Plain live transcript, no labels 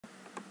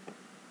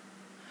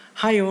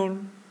Hi all,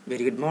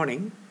 very good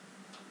morning.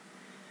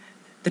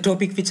 The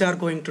topic which are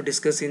going to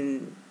discuss in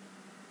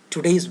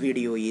today's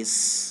video is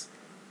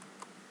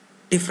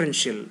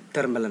differential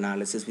thermal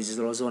analysis, which is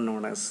also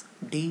known as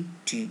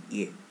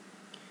DTA.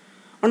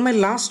 On my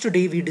last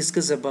day we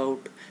discussed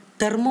about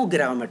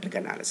thermogravimetric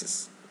analysis,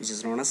 which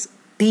is known as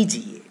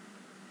TGA.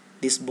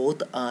 These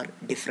both are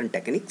different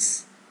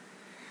techniques.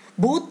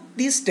 Both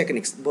these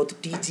techniques,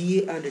 both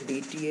TGA and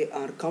DTA,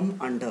 are come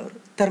under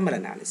thermal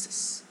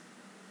analysis.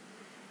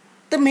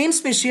 The main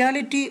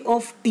speciality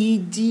of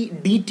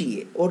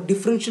DTA or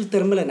differential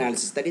thermal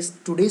analysis, that is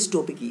today's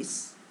topic, is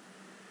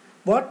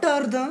what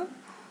are the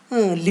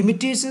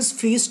limitations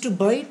faced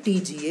by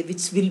TGA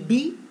which will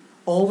be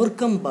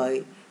overcome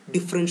by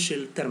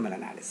differential thermal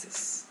analysis.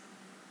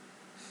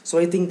 So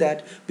I think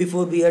that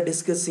before we are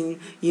discussing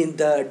in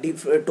the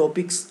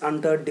topics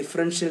under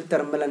differential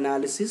thermal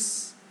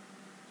analysis,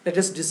 let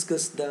us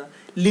discuss the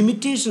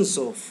limitations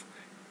of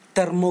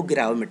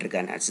thermogravimetric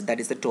analysis. That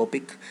is the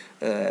topic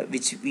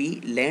which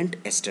we learned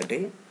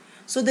yesterday.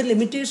 So the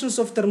limitations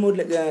of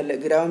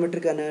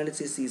thermogravimetric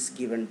analysis is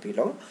given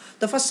below.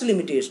 The first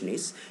limitation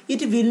is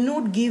it will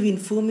not give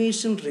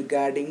information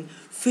regarding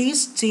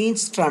phase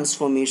change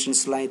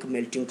transformations like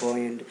melting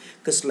point,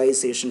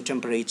 crystallization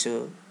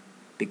temperature,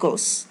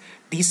 because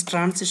these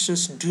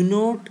transitions do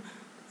not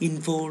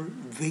involve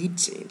weight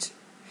change.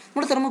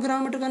 നമ്മൾ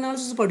thermogravimetric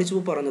analysis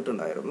പഠിച്ചപ്പോൾ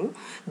പറഞ്ഞിട്ടുണ്ടായിരുന്നു,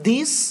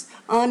 this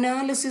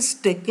analysis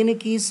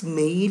technique is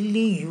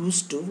mainly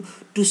used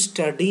to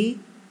study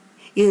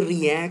a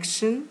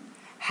reaction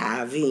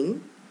having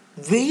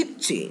weight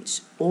change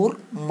or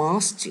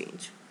mass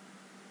change.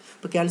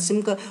 ഇപ്പോൾ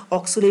calcium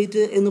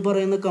oxalate എന്ന്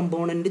പറയുന്ന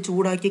component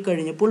ചൂടാക്കി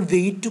കഴിഞ്ഞപ്പോൾ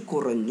wait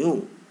കുറഞ്ഞു.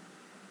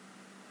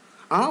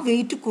 ആ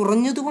വെയിറ്റ്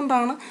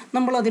കുറഞ്ഞതുകൊണ്ടാണ്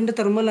നമ്മൾ അതിൻ്റെ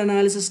തെർമൽ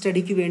അനാലിസിസ്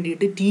സ്റ്റഡിക്ക്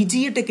വേണ്ടിയിട്ട്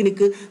TGA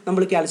ടെക്നിക്ക്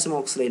നമ്മൾ കാൽസ്യം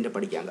ഓക്സലേറ്റ്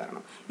പഠിക്കാൻ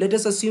കാരണം. ലെറ്റ്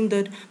us assume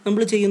that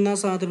നമ്മൾ ചെയ്യുന്ന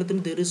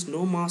സാധനത്തിന് there is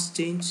no mass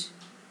change.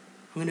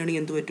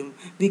 അങ്ങനെയാണെങ്കിൽ എന്ത് പറ്റും?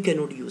 We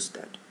cannot use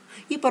that.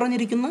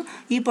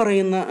 ഈ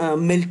പറയുന്ന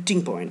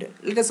melting point,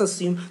 let us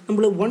assume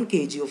നമ്മൾ 1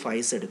 kg ഓഫ്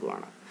ഐസ്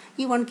എടുക്കുകയാണ്.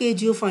 ഈ 1 kg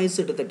ഓഫ് ഐസ്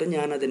എടുത്തിട്ട്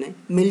ഞാനതിനെ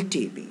melt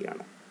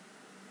ചെയ്യിപ്പിക്കുകയാണ്.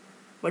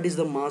 What is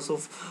the mass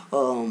of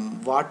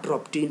water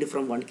obtained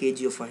from 1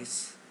 kg of ice?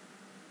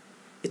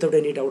 Without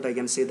any doubt I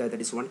can say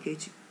that is 1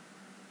 kg.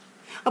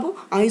 അപ്പോൾ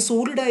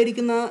solid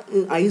ആയിരിക്കുന്ന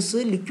ice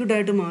liquid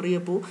ആയിട്ട്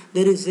മാറിയപ്പോൾ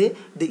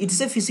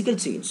it's A physical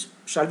change.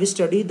 Shall we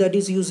study that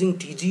is using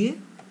TGA?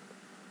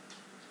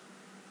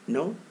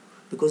 No,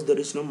 because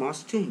there is no mass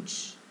change.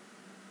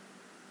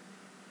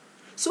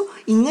 So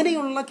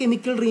ഇങ്ങനെയുള്ള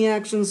chemical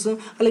reactions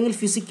അല്ലെങ്കിൽ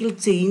physical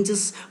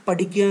changes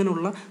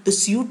പഠിക്കാനുള്ള the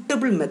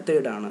suitable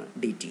മെത്തേഡാണ്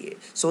DTA.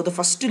 So the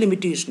first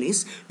limitation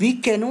is we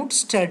cannot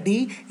study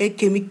A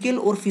chemical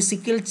or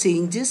physical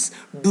changes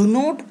do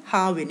not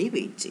have any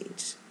wait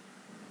change.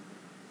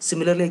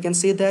 Similarly, I can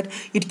say that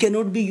it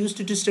cannot be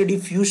used to study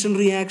fusion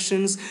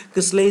reactions,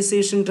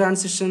 crystallization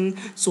transition,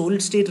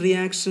 solid state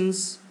reactions,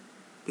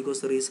 because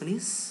the reason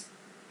is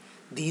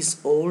these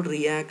all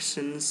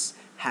reactions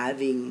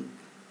having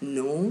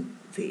no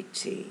weight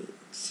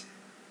change.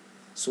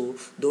 So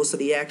those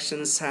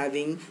reactions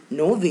having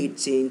no weight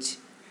change,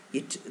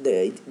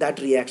 that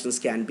reactions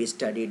can be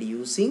studied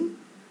using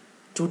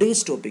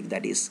today's topic,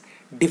 that is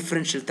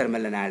differential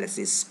thermal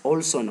analysis,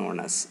 also known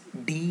as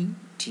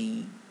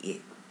DTA.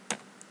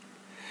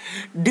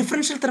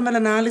 Differential thermal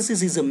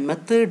analysis is a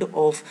method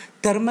of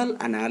thermal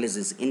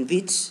analysis in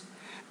which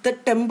the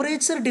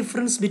temperature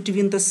difference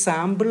between the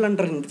sample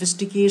under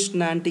investigation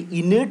and the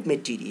inert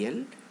material,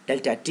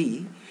 delta T,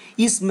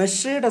 is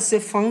measured as a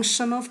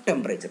function of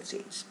temperature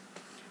change.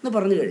 എന്ന്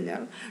പറഞ്ഞു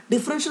കഴിഞ്ഞാൽ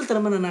differential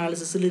thermal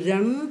അനാലിസിസിൽ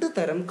 2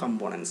 തരം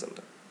components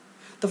ഉണ്ട്.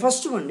 The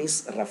first one is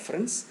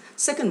reference,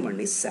 second one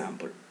is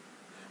sample.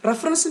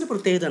 റെഫറൻസിൻ്റെ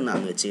പ്രത്യേകത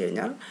എന്താണെന്ന് വെച്ച്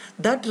കഴിഞ്ഞാൽ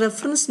that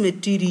reference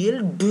material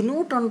do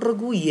not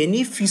undergo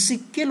any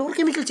physical or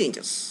chemical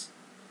changes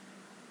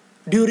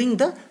during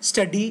the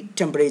study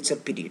temperature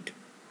period.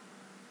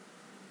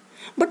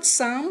 But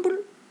sample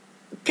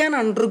can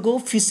undergo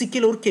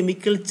physical or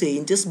chemical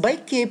changes by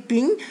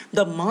keeping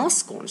the mass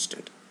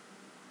constant.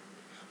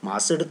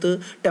 Mass എടുത്ത്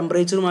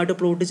ടെമ്പറേച്ചറുമായിട്ട്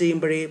plot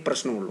ചെയ്യുമ്പോഴേ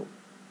പ്രശ്നമുള്ളൂ.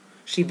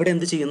 പക്ഷെ ഇവിടെ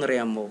എന്ത്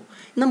ചെയ്യുന്നറിയാമോ?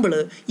 നമ്മൾ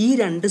ഈ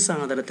 2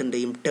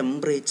 സാധനത്തിൻ്റെയും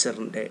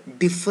ടെമ്പറേച്ചറിൻ്റെ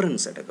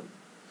difference എടുക്കും.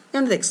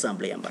 ഞാനൊരു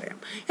example ഞാൻ പറയാം.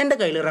 എൻ്റെ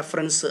കയ്യിൽ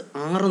റെഫറൻസ്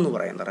R എന്ന്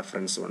പറയുന്ന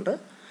റെഫറൻസും ഉണ്ട്,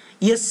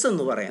 S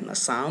എന്ന് പറയുന്ന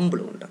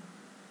സാമ്പിളും ഉണ്ട്.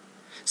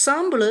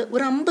 സാമ്പിള്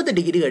ഒരു 50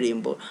 ഡിഗ്രി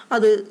കഴിയുമ്പോൾ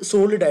അത്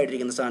സോളിഡ്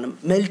ആയിട്ടിരിക്കുന്ന സാധനം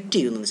മെൽറ്റ്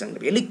ചെയ്യുന്നു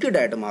സങ്കല്പിക്കുക,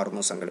 ലിക്വിഡായിട്ട്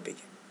മാറുന്നു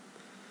സങ്കല്പിക്കുക.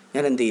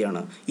 ഞാൻ എന്ത്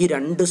ചെയ്യാണ്? ഈ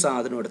 2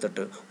 സാധനം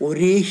എടുത്തിട്ട്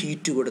ഒരേ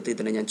ഹീറ്റ് കൊടുത്ത്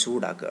ഇതിനെ ഞാൻ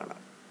ചൂടാക്കുകയാണ്.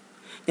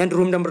 ഞാൻ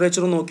റൂം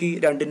ടെമ്പറേച്ചർ നോക്കി,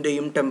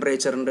 2ൻ്റെയും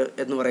ടെമ്പറേച്ചറിൻ്റെ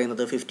എന്ന്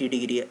പറയുന്നത്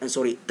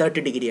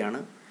 30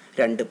 ഡിഗ്രിയാണ്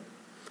രണ്ടും.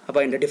 അപ്പോൾ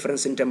അതിൻ്റെ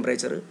difference in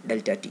temperature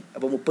delta T.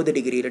 അപ്പോൾ 30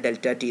 ഡിഗ്രിയിൽ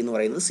ഡെൽറ്റ T എന്ന്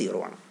പറയുന്നത് 0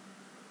 ആണ്.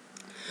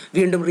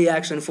 വീണ്ടും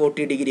റിയാക്ഷൻ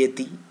 40 ഡിഗ്രി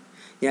എത്തി,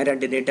 ഞാൻ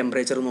 2ൻ്റെയും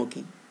ടെമ്പറേച്ചർ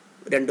നോക്കി,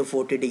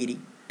 40 degree,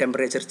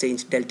 temperature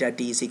change delta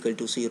T is equal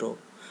to 0.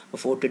 അപ്പോൾ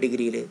 40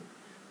 ഡിഗ്രിയിൽ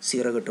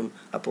 0 കിട്ടും.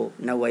 അപ്പോൾ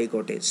now I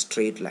got A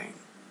straight line.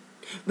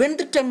 When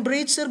the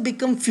temperature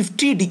become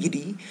 50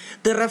 degree,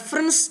 the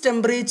reference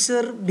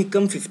temperature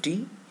become 50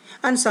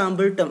 and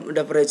sample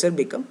temperature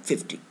become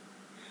 50.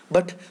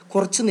 But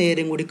കുറച്ച്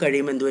നേരം കൂടി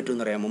കഴിയുമ്പോൾ എന്ത്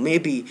പറ്റുമെന്ന് അറിയാമോ? മേ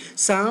ബി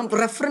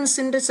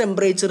റെഫറൻസിൻ്റെ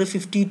ടെമ്പറേച്ചർ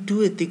 52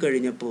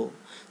 എത്തിക്കഴിഞ്ഞപ്പോൾ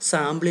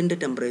സാമ്പിളിൻ്റെ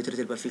ടെമ്പറേച്ചർ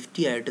ചിലപ്പോൾ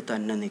 50 ആയിട്ട്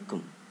തന്നെ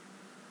നിൽക്കും.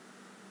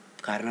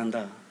 കാരണം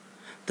എന്താ?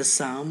 The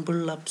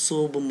sample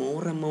absorb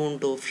more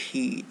amount of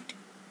heat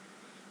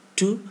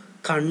to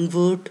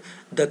convert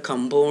the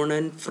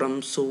component from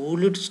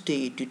solid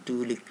state to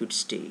liquid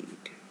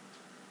state.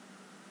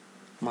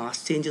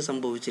 Mass change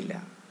സംഭവിച്ചില്ല.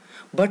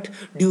 But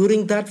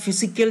during that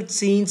physical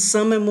change,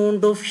 some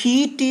amount of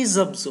heat is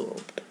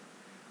absorbed.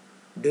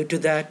 Due to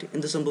that,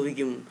 എന്ത്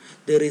സംഭവിക്കും?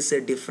 There is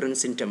a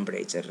difference in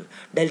temperature.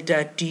 Delta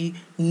T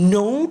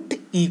not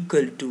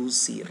equal to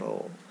 0.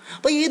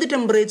 അപ്പോൾ ഏത്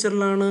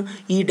ടെമ്പറേച്ചറിലാണ്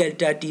ഈ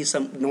delta T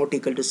not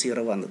equal to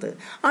 0 വന്നത്?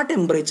 ആ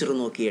temperature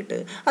നോക്കിയിട്ട്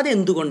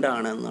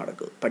അതെന്തുകൊണ്ടാണെന്ന്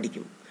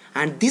പഠിക്കും.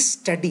 And this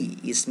study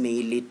is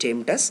mainly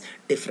termed as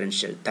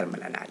differential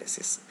thermal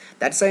analysis.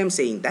 That's why I am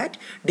saying that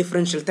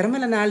differential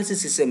thermal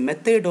analysis is a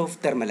method of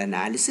thermal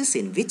analysis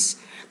in which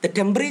the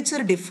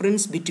temperature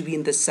difference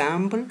between the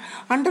sample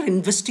under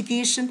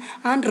investigation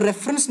and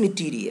reference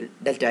material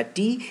delta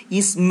T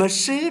is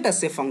measured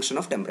as a function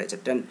of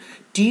temperature.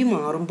 T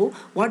മാറുമ്പോൾ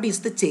what is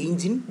the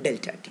change in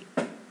delta T?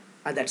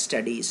 And that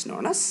study is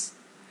known as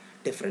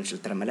differential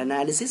thermal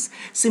analysis.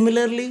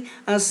 Similarly,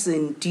 as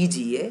in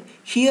TGA,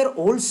 here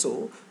also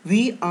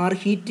we are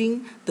heating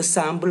the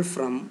sample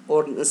from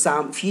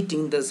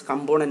heating the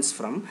components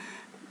from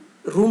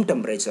room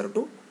temperature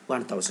to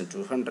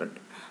 1200.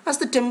 As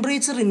the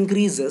temperature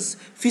increases,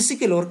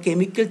 physical or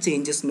chemical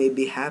changes may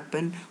be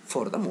happen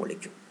for the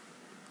molecule.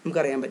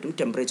 നമുക്കറിയാൻ പറ്റും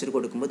temperature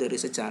കൊടുക്കുമ്പോൾ there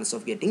is a chance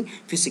of getting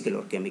physical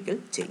or chemical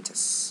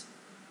changes.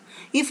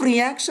 If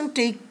reaction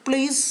take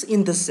place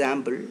in the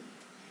sample,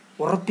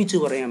 ഉറപ്പിച്ച്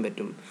പറയാൻ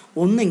പറ്റും,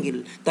 ഒന്നെങ്കിൽ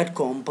that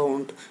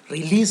compound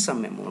release some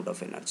amount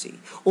of energy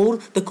or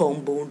the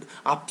compound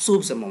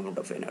absorb some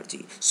amount of energy.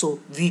 So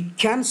we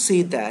can say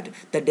that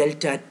the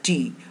delta T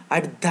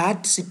at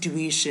that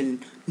situation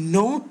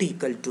not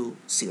equal to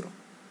 0.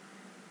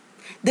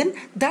 Then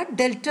that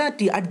delta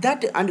t at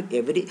that, and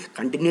every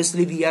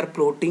continuously we are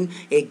plotting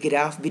a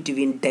graph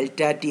between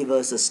delta t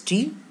versus t,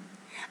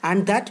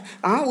 and that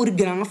ആ ഒരു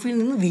ഗ്രാഫിൽ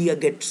നിന്ന് we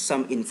get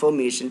some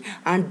information,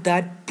 and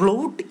that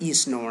plot is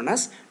known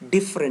as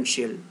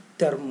differential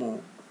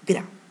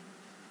thermogram.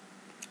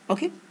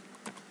 Okay,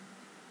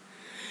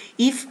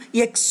 if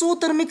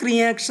exothermic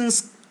reactions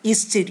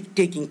is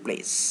taking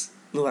place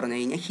എന്ന് പറഞ്ഞു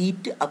കഴിഞ്ഞാൽ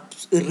heat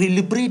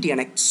റിലിബറേറ്റ്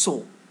ചെയ്യണം എക്സോ.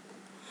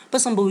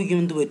 ഇപ്പോൾ സംഭവിക്കും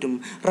എന്ത് പറ്റും?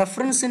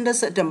 റെഫറൻസിൻ്റെ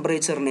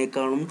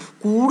ടെമ്പറേച്ചറിനേക്കാളും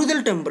കൂടുതൽ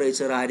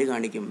ടെമ്പറേച്ചർ ആര്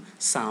കാണിക്കും?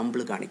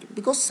 സാമ്പിൾ കാണിക്കും.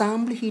 ബിക്കോസ്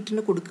സാമ്പിൾ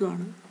ഹീറ്റിന്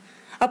കൊടുക്കുകയാണ്.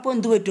 അപ്പോൾ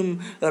എന്ത് പറ്റും?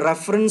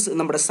 റെഫറൻസ്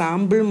നമ്മുടെ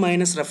സാമ്പിൾ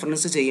മൈനസ്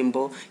റെഫറൻസ്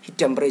ചെയ്യുമ്പോൾ ഈ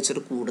ടെമ്പറേച്ചർ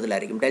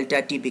കൂടുതലായിരിക്കും. Delta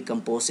T become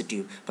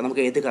positive. അപ്പോൾ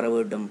നമുക്ക് ഏത് കർവ്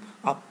കിട്ടും?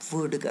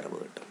 അപ്വേർഡ് കർവ്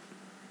കിട്ടും.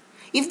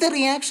 If the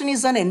reaction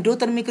is an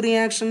endothermic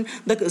reaction,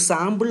 the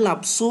sample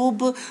absorb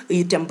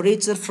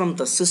temperature from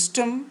the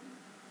system.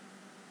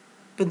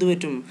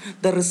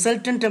 The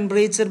resultant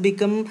temperature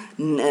become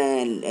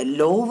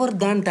lower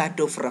than that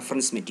of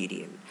reference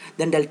material.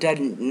 Then delta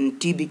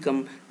T become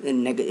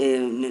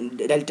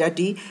delta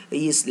T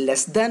is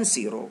less than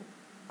 0.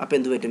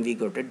 We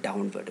got a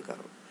downward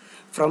curve.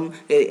 From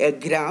a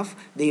graph,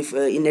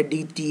 in a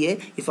DTA,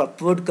 if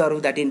upward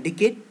curve that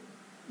indicate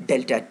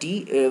delta T,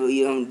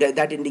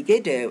 that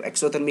indicate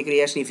exothermic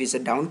reaction. If it's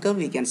a down curve,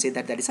 we can say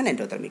that that is an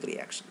endothermic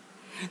reaction.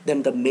 Then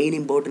the main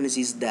importance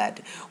is that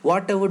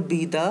whatever be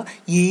the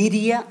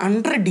area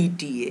under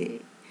DTA,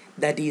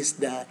 that is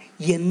the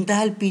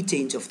enthalpy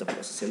change of the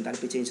process.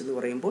 Enthalpy change എന്ന്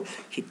പറയുമ്പോൾ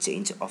heat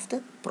change of the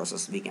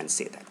process, we can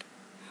say that.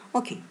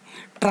 Okay,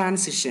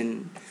 transition,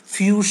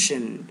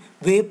 fusion,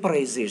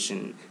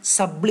 vaporization,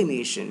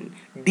 sublimation,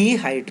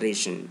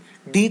 dehydration,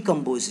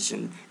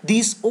 decomposition,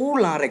 these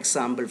all are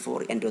example for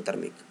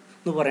endothermic.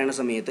 എന്ന് പറയുന്ന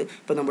സമയത്ത്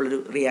ഇപ്പോൾ നമ്മളൊരു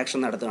reaction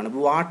നടത്തുകയാണ്.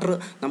 ഇപ്പോൾ water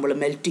നമ്മൾ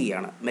മെൽറ്റ്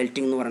ചെയ്യുകയാണ്.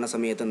 മെൽറ്റിംഗ് എന്ന് പറയുന്ന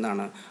സമയത്ത്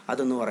എന്താണ്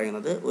അതെന്ന്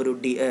പറയുന്നത്?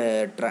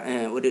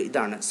 ഒരു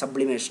ഇതാണ്,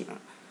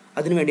 സബ്ലിമേഷനാണ്.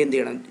 അതിനുവേണ്ടി എന്ത്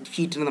ചെയ്യണം?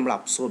 ഹീറ്റിനെ നമ്മൾ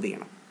അബ്സോർബ്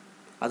ചെയ്യണം.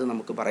 അത്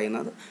നമുക്ക്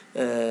പറയുന്നത്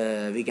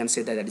we can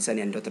say that it's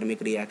an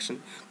endothermic reaction.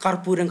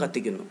 കർപ്പൂരം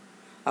കത്തിക്കുന്നു,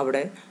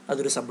 അവിടെ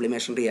അതൊരു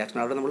സബ്ലിമേഷൻ റിയാക്ഷൻ,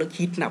 അവിടെ നമ്മൾ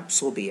ഹീറ്റിനെ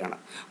അബ്സോർബ് ചെയ്യുകയാണ്.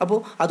 അപ്പോൾ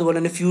അതുപോലെ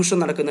തന്നെ ഫ്യൂഷൻ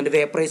നടക്കുന്നുണ്ട്,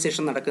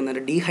 വേപ്പറൈസേഷൻ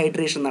നടക്കുന്നുണ്ട്,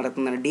 ഡീഹൈഡ്രേഷൻ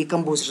നടക്കുന്നുണ്ട്,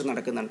 ഡീകമ്പോസിഷൻ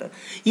നടക്കുന്നുണ്ട്.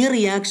 ഈ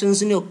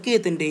റിയാക്ഷൻസിൻ്റെ ഒക്കെ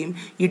എത്തിൻ്റെയും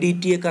ഈ ഡി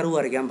ടി എ കർവ്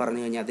വരയ്ക്കാൻ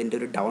പറഞ്ഞു കഴിഞ്ഞാൽ അതിൻ്റെ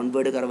ഒരു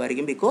ഡൗൺവേർഡ് കർവ്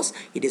ആയിരിക്കും. Because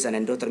it is an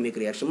endothermic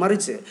reaction.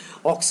 മറിച്ച്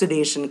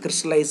ഓക്സിഡേഷൻ,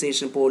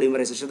 ക്രിസ്റ്റലൈസേഷൻ,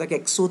 പോളിമറൈസേഷൻ ഇതൊക്കെ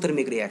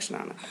എക്സോതെർമിക്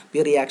റിയാക്ഷനാണ്.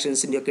 ഈ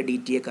റിയാക്ഷൻസിൻ്റെ ഒക്കെ ഡി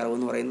ടി എ കർവ്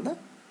എന്ന് പറയുന്നത്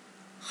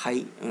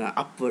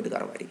upward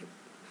കർവ് ആയിരിക്കും.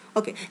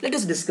 Okay, let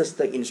us discuss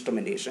the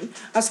instrumentation.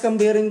 As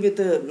comparing with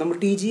നമ്മൾ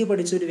ടി ജി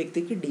പഠിച്ച ഒരു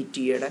വ്യക്തിക്ക് ഡി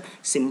ടി എയുടെ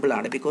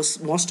സിമ്പിളാണ്, because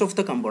most of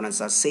the components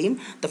are same.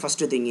 The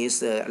first thing is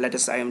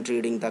I M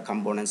reading the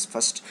components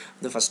first.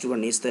 The first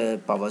one is the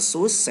power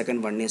source,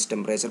 second one is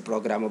temperature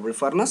programmable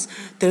furnace,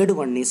 third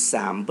one is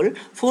sample,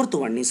 fourth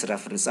one is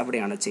reference,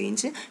 അവിടെയാണ്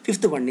change.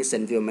 Fifth one is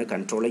environment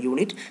control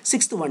unit,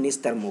 sixth one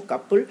is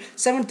thermocouple,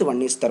 seventh one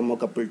is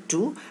thermocouple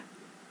 2,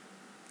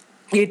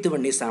 eighth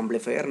one is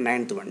amplifier,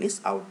 ninth one is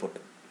output.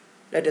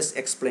 Let us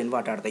explain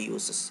what are the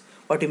uses.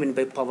 What do you mean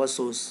by power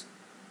source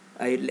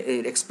I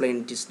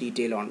explained this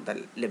detail on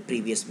the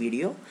previous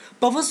video.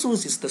 Power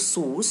source is the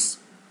source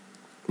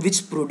which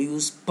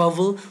produce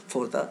power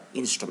for the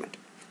instrument,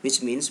 which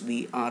means we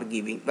are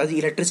giving the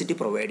electricity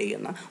provided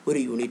ചെയ്യുന്ന ഒരു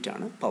unit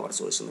ആണ് power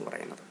source എന്ന്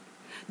പറയുന്നത്.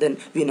 Then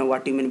we know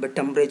what you mean by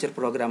temperature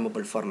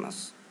programmable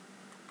furnace.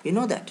 You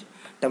know that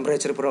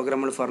temperature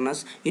programmable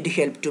furnace, it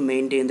helps to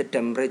maintain the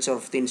temperature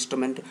of the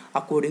instrument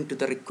according to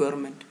the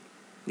requirement,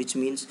 which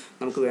means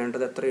നമുക്ക്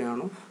വേണ്ടത്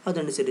എത്രയാണോ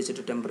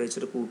അതനുസരിച്ചിട്ട്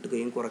temperature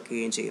കൂട്ടുകയും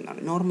കുറയ്ക്കുകയും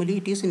ചെയ്യുന്നതാണ്. Normally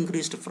it is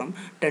increased from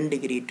 10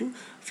 degree to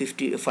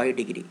 55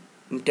 degree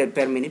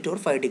per minute or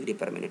 5 degree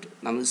per minute.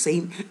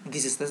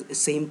 This is the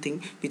same thing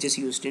which is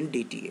used in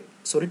TGA.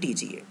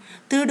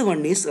 Third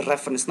one is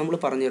reference. നമ്മൾ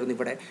പറഞ്ഞിരുന്നു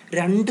ഇവിടെ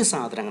രണ്ട്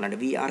സാധനങ്ങളാണ്.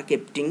 We are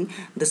keeping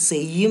the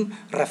same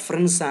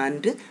reference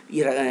and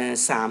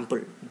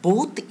sample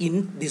both in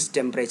this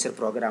temperature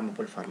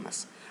programmable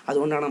furnace.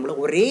 അതുകൊണ്ടാണ് നമ്മൾ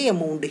ഒരേ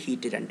amount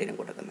heat രണ്ടിനും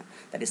കൊടുക്കുന്നത്.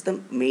 That is the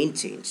main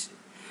change.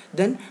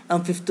 Then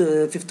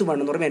fifth one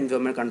എന്ന് പറയുമ്പോൾ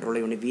environment control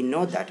unit. We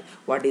know that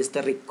what is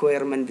the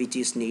requirement which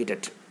is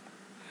needed.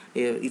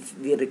 If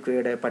we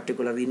require a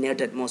particular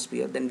inert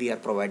atmosphere, then we are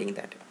providing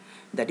that.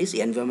 That is,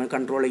 environment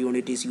control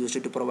unit is used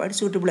to provide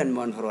suitable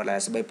environment for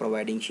us by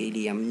providing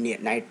helium,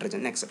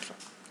 nitrogen, etc.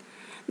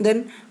 Then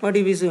what do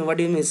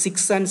you mean?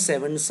 6 and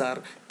 7 are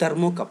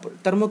thermocouple.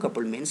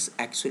 Thermocouple means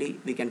actually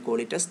we can call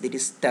it as it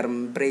is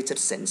temperature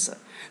sensor.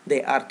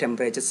 They are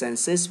temperature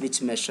sensors which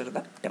measure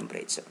the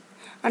temperature.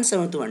 And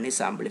seventh one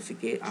is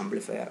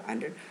amplifier,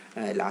 and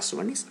last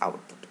one is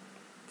output.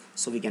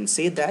 So we can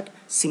say that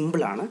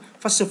simple ആണ്.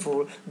 First of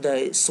all, the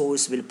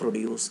source will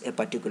produce a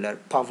particular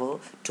power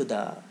to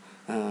the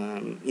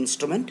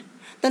instrument.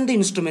 Then the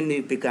instrument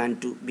will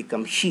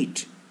become heat.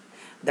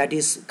 That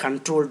is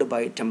controlled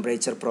by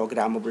temperature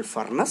programmable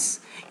furnace.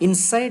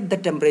 Inside the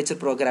temperature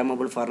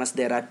programmable furnace,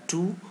 there are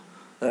two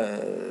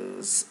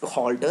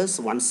holders,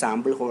 one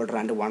sample holder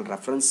and one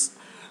reference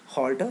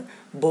holder,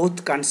 both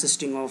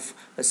consisting of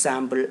a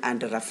sample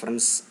and a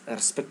reference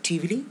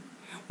respectively.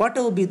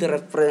 Whatever be the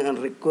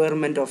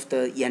requirement of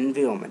the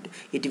environment,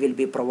 it will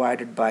be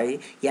provided by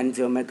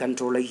environment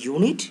controller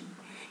unit.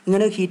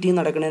 ഇങ്ങനെ heating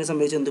നടക്കുന്നതിനെ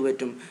സംബന്ധിച്ച് എന്ത്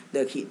പറ്റും?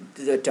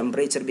 The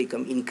temperature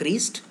become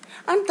increased,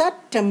 and that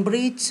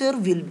temperature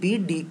will be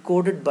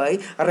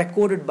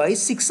recorded by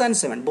 6 and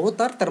 7. Both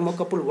are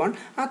thermocouple 1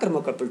 and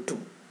thermocouple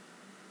 2.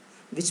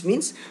 Which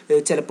means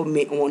ചിലപ്പോൾ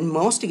on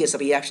most case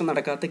reaction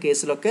നടക്കാത്ത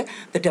കേസിലൊക്കെ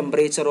the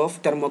temperature of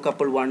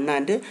thermocouple 1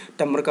 and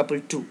thermocouple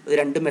 2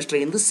 രണ്ട് measure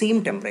ചെയ്യുന്നത് same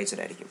temperature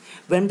ആയിരിക്കും.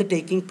 When the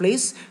taking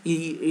place ഈ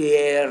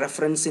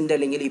റെഫറൻസിൻ്റെ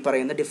അല്ലെങ്കിൽ ഈ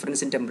പറയുന്ന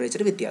difference in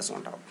temperature വ്യത്യാസം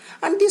ഉണ്ടാവും.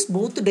 And these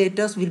both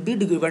data will be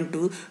given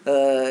to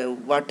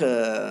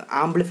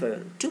amplifier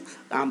to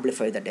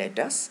amplify the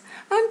data,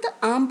 and the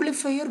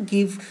amplifier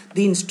give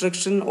the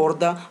instruction or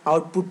the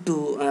output to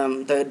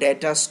the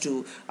data to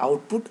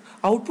output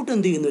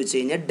എന്ത് ചെയ്യുന്നു വെച്ച്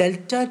കഴിഞ്ഞാൽ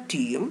ഡെൽറ്റ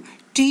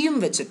ടിയും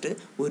വെച്ചിട്ട്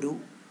ഒരു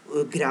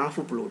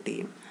graph plot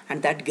ചെയ്യും, and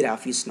that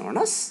graph is known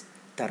as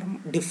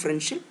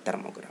differential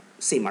thermogram.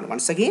 Same one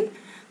once again,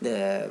 the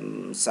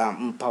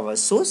power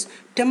source,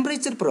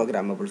 temperature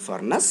programmable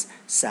furnace,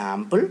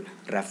 sample,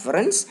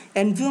 reference,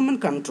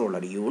 environment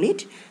controller unit.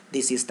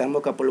 This is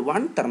thermocouple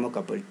 1,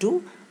 thermocouple 2,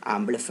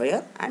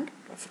 amplifier and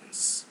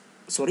reference.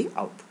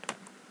 Output.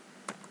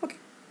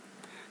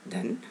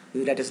 Then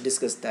let us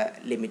discuss the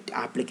limit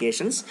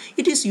applications.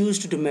 It is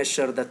used to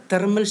measure the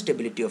thermal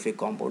stability of a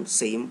compound,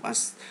 same as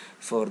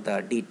for the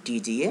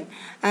TGA.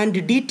 And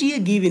DTA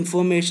give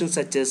information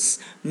such as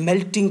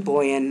melting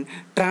point,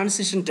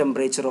 transition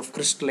temperature of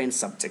crystalline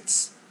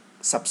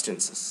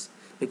substances.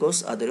 Because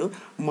other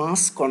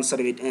mass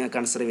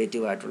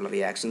conservative ആയിട്ടുള്ള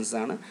reactions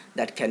ആണ്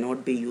that cannot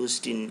be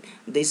used in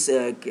this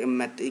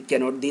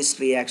these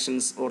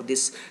reactions or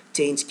this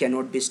change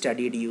cannot be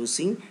studied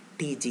using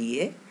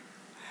TGA.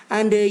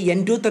 And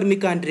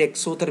endothermic and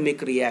exothermic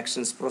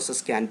reactions process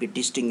can be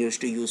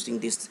distinguished using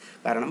this.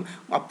 കാരണം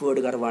upward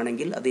curve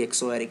ആണെങ്കിൽ അത്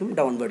exo ആയിരിക്കും,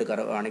 downward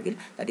curve ആണെങ്കിൽ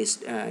that is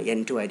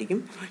N2 ആയിരിക്കും.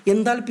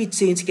 Enthalpy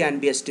change can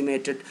be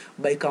estimated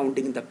by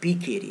counting the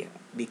peak area.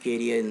 Peak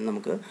area എന്ന്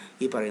നമുക്ക്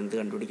ഈ പറയുന്നത്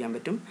കണ്ടുപിടിക്കാൻ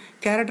പറ്റും.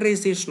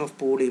 Characterization of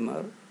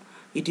polymer,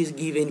 it is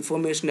give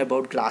information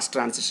about glass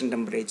transition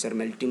temperature,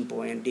 melting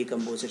point,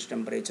 decomposition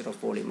temperature of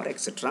polymer,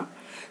 etc.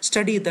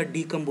 Study the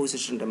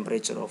decomposition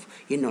temperature of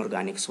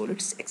inorganic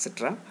solids,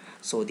 etc.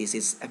 So this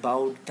is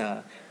about the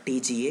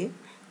TGA.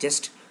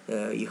 Just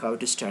you have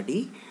to study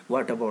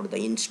what about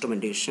the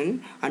instrumentation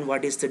and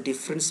what is the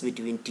difference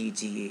between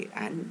TGA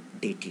and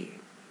DTA.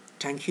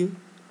 Thank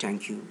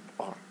you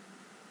all.